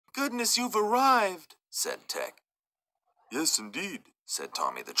goodness you've arrived, said Tec. Yes, indeed, said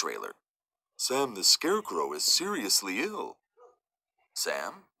Tommy the trailer. Sam the Scarecrow is seriously ill.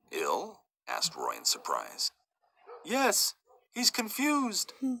 Sam? Ill? Asked Roy in surprise. Yes, he's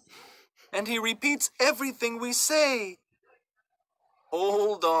confused. And he repeats everything we say.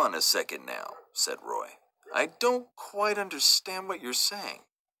 Hold on a second now, said Roy. I don't quite understand what you're saying.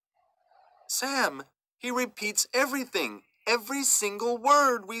 Sam, he repeats everything, every single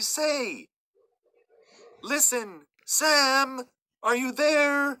word we say. Listen, Sam, are you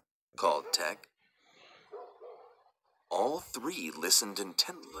there? Called Tec. All three listened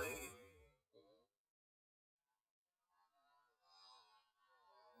intently.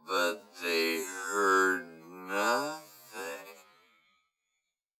 But they heard nothing.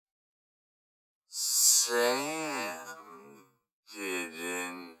 Sam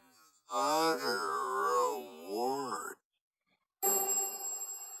didn't utter a word.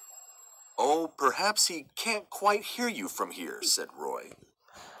 Oh, perhaps he can't quite hear you from here, said Roy.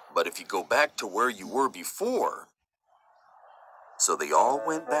 But if you go back to where you were before... So they all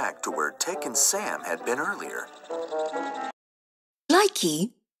went back to where Tec and Sam had been earlier.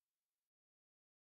 Likey